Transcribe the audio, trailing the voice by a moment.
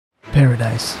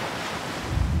paradise.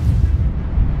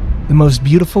 The most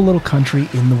beautiful little country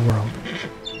in the world.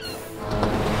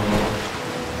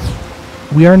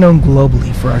 We are known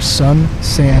globally for our sun,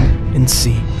 sand, and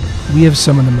sea. We have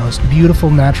some of the most beautiful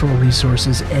natural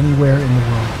resources anywhere in the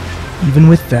world. Even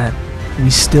with that, we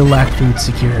still lack food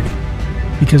security,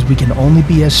 because we can only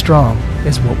be as strong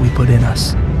as what we put in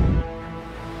us.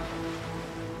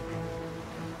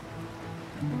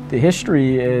 The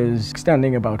history is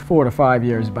extending about 4 to 5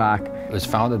 years back. It was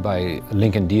founded by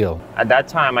Lincoln Deal. At that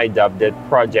time, I dubbed it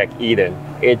Project Eden.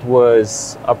 It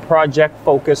was a project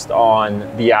focused on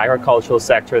the agricultural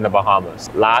sector in the Bahamas.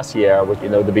 Last year, with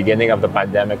the beginning of the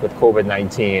pandemic with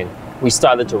COVID-19, we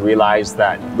started to realize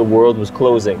that the world was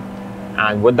closing.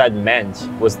 And what that meant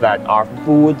was that our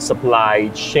food supply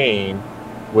chain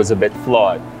was a bit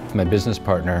flawed. My business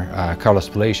partner, Carlos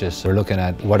Palacios, we're looking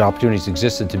at what opportunities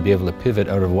existed to be able to pivot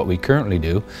out of what we currently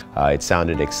do. It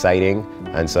sounded exciting,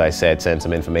 and so I said, send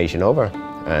some information over.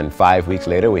 And 5 weeks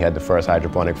later, we had the first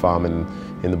hydroponic farm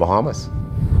in the Bahamas.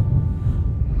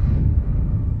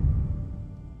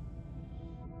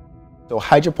 So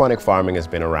hydroponic farming has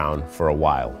been around for a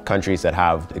while. Countries that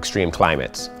have extreme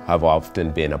climates have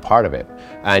often been a part of it.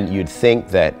 And you'd think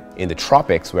that in the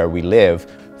tropics where we live,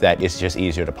 that it's just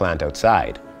easier to plant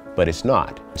outside. But it's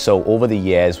not. So over the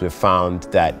years, we've found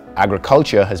that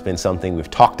agriculture has been something we've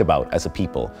talked about as a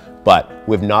people, but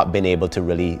we've not been able to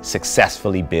really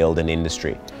successfully build an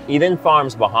industry. Eeden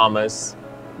Farms, Bahamas,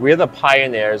 we're the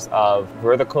pioneers of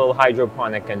vertical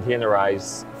hydroponic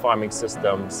containerized farming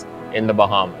systems in the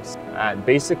Bahamas. And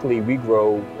basically, we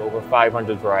grow over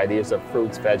 500 varieties of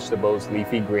fruits, vegetables,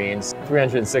 leafy greens,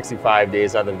 365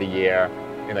 days out of the year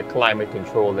in a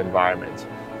climate-controlled environment.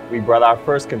 We brought our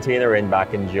first container in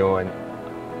back in June.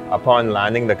 Upon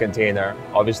landing the container,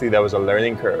 obviously there was a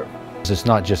learning curve. It's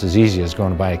not just as easy as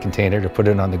going to buy a container to put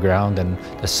it on the ground, and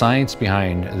the science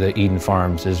behind the Eeden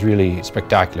Farms is really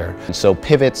spectacular. And so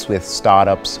pivots with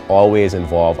startups always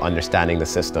involve understanding the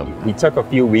system. We took a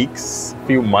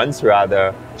few months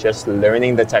rather, just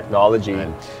learning the technology.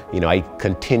 And, I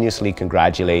continuously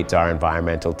congratulate our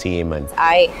environmental team. And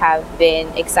I have been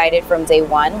excited from day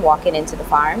one walking into the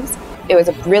farms. It was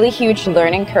a really huge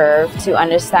learning curve to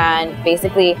understand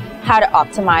basically how to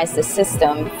optimize the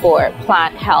system for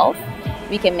plant health.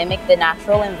 We can mimic the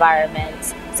natural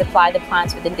environment, supply the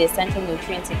plants with the essential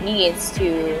nutrients it needs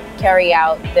to carry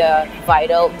out the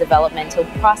vital developmental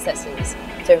processes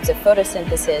in terms of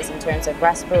photosynthesis, in terms of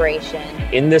respiration.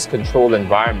 In this controlled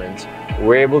environment,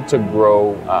 we're able to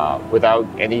grow without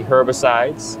any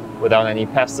herbicides, without any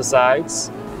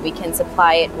pesticides. We can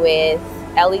supply it with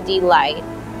LED light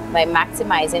by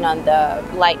maximizing on the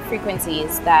light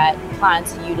frequencies that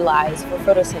plants utilize for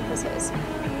photosynthesis.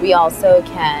 We also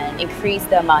can increase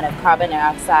the amount of carbon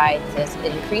dioxide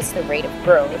to increase the rate of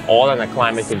growth. All in a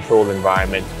climate-controlled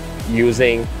environment,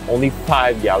 using only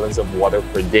 5 gallons of water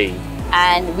per day.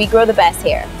 And we grow the best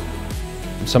here.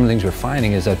 Some of the things we're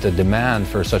finding is that the demand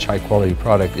for such high-quality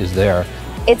product is there.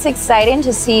 It's exciting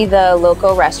to see the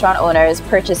local restaurant owners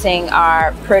purchasing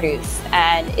our produce,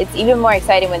 and it's even more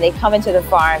exciting when they come into the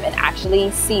farm and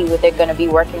actually see what they're going to be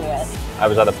working with. I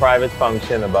was at a private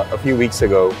function about a few weeks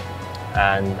ago,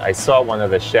 and I saw one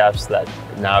of the chefs that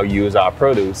now use our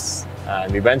produce.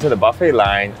 And we went to the buffet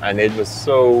line, and it was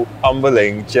so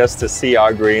humbling just to see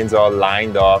our grains all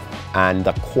lined off. And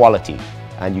the quality,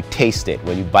 and you taste it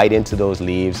when you bite into those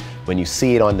leaves, when you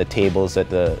see it on the tables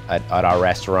at our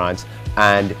restaurants.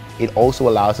 And it also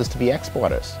allows us to be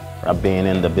exporters. I've been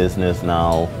in the business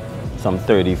now some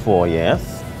 34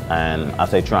 years, and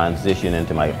as I transition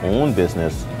into my own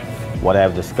business, what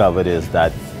I've discovered is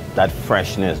that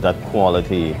freshness, that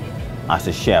quality as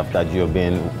a chef that you've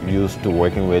been used to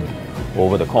working with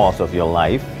over the course of your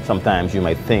life. Sometimes you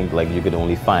might think like you could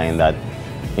only find that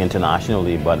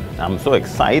internationally, but I'm so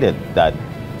excited that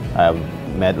I've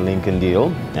met Lincoln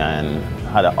Deal and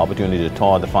had an opportunity to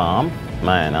tour the farm.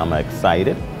 Man, I'm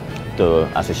excited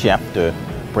as a chef to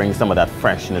bring some of that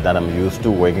freshness that I'm used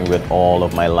to working with all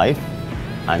of my life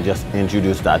and just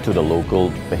introduce that to the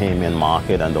local Bahamian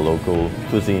market and the local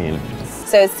cuisine.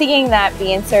 So seeing that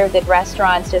being served at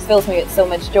restaurants just fills me with so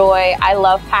much joy. I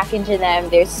love packaging them.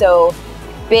 They're so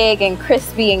big and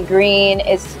crispy and green.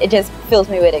 It just fills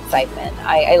me with excitement.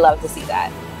 I love to see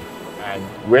that. And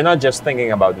we're not just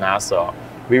thinking about Nassau.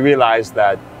 We realize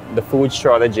that the food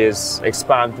shortages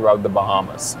expand throughout the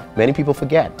Bahamas. Many people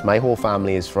forget, my whole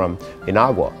family is from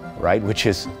Inagua, right, which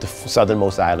is the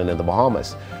southernmost island in the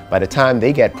Bahamas. By the time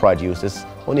they get produce, there's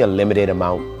only a limited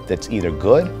amount that's either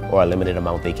good or a limited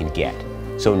amount they can get.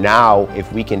 So now,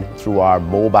 if we can, through our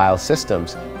mobile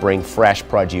systems, bring fresh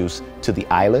produce to the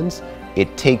islands,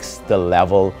 it takes the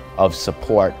level of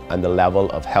support and the level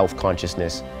of health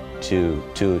consciousness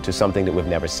to something that we've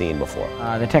never seen before.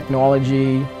 The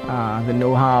technology, the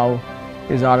know-how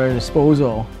is at our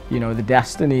disposal. You know, the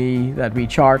destiny that we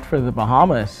chart for the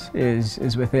Bahamas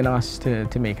is within us to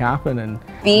make happen. And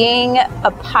being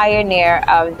a pioneer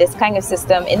of this kind of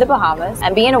system in the Bahamas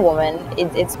and being a woman,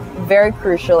 it's very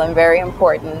crucial and very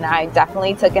important. I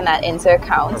definitely took that into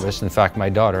account. In fact, my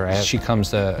daughter, she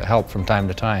comes to help from time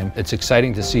to time. It's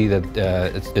exciting to see that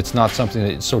it's not something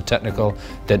that's so technical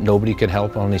that nobody could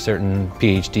help, only certain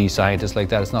PhD scientists like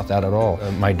that. It's not that at all.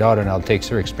 My daughter now takes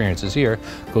her experiences here,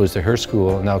 goes to her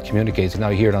school, and now communicates, and now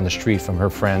you hear it on the street from her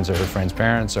friends or her friends'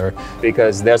 parents.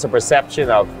 Because there's a perception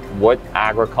of what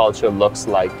agriculture looks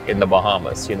like in the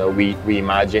Bahamas. You know, we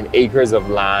imagine acres of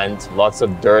land, lots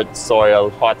of dirt,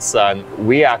 soil, hot sun.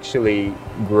 We actually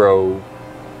grow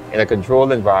in a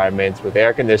controlled environment with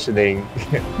air conditioning,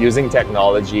 using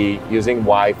technology, using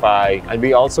Wi-Fi, and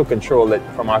we also control it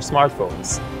from our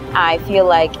smartphones. I feel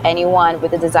like anyone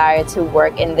with a desire to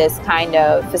work in this kind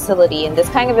of facility, in this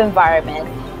kind of environment,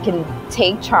 can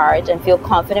take charge and feel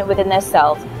confident within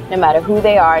themselves, no matter who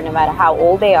they are, no matter how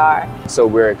old they are. So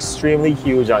we're extremely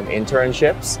huge on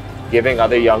internships, giving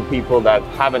other young people that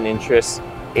have an interest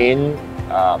in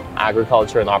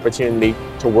agriculture an opportunity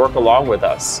to work along with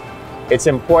us. It's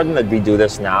important that we do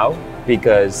this now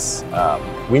because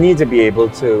we need to be able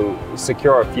to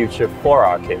secure a future for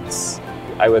our kids.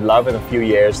 I would love in a few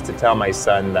years to tell my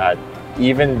son that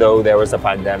even though there was a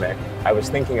pandemic, I was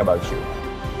thinking about you.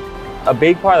 A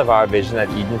big part of our vision at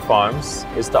Eeden Farms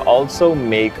is to also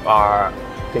make our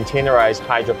containerized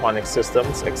hydroponic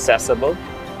systems accessible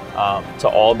to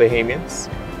all Bahamians.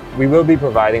 We will be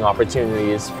providing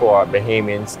opportunities for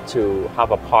Bahamians to have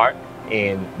a part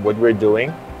in what we're doing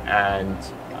and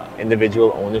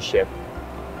individual ownership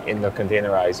in the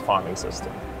containerized farming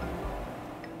system.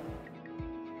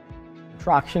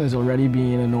 traction is already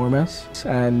being enormous,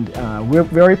 and we're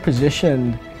very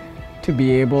positioned to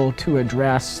be able to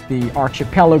address the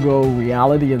archipelago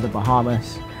reality of the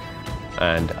Bahamas.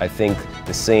 And I think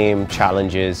the same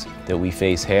challenges that we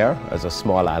face here as a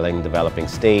small island developing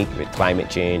state with climate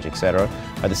change, etc.,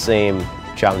 are the same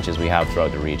challenges we have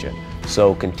throughout the region.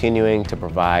 So continuing to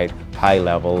provide high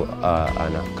level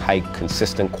and a high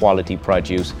consistent quality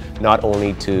produce, not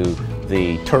only to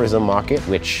the tourism market,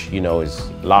 which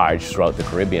is large throughout the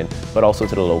Caribbean, but also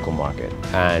to the local market,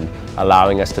 and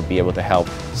allowing us to be able to help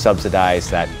subsidize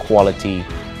that quality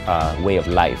way of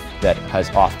life that has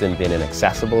often been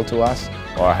inaccessible to us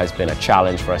or has been a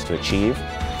challenge for us to achieve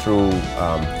through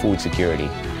food security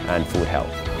and food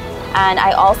health. And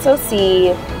I also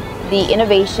see the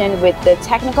innovation with the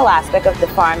technical aspect of the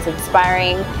farms,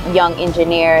 inspiring young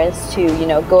engineers to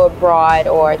go abroad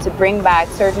or to bring back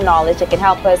certain knowledge that can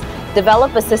help us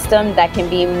develop a system that can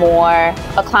be more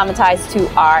acclimatized to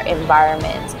our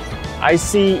environment. I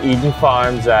see Eeden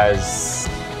Farms as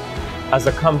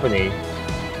a company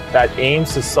that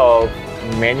aims to solve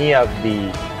many of the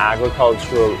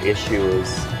agricultural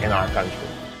issues in our country.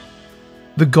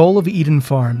 The goal of Eeden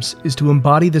Farms is to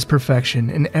embody this perfection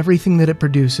in everything that it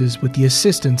produces with the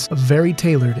assistance of very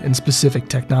tailored and specific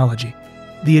technology.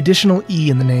 The additional E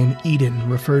in the name Eeden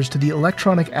refers to the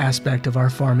electronic aspect of our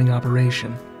farming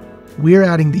operation. We're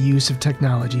adding the use of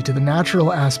technology to the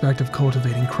natural aspect of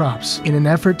cultivating crops in an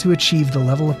effort to achieve the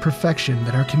level of perfection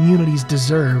that our communities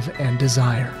deserve and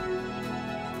desire.